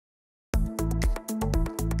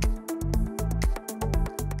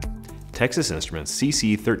Texas Instruments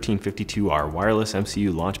CC1352R Wireless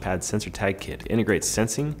MCU LaunchPad Sensor Tag Kit integrates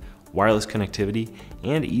sensing, wireless connectivity,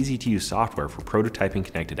 and easy-to-use software for prototyping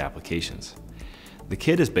connected applications. The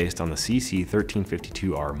kit is based on the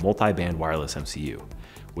CC1352R multi-band wireless MCU,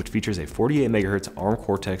 which features a 48 MHz Arm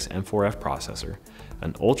Cortex-M4F processor,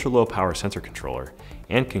 an ultra-low power sensor controller,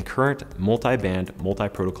 and concurrent multi-band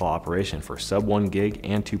multi-protocol operation for sub-1 GHz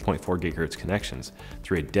and 2.4 GHz connections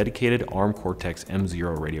through a dedicated Arm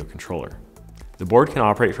Cortex-M0 radio controller. The board can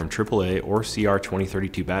operate from AAA or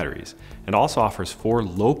CR2032 batteries and also offers 4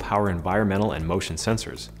 low-power environmental and motion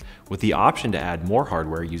sensors, with the option to add more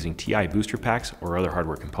hardware using TI BoosterPacks or other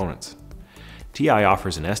hardware components. TI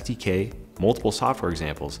offers an SDK, multiple software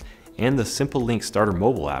examples, and the Simple Link Starter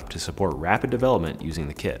mobile app to support rapid development using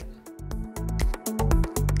the kit.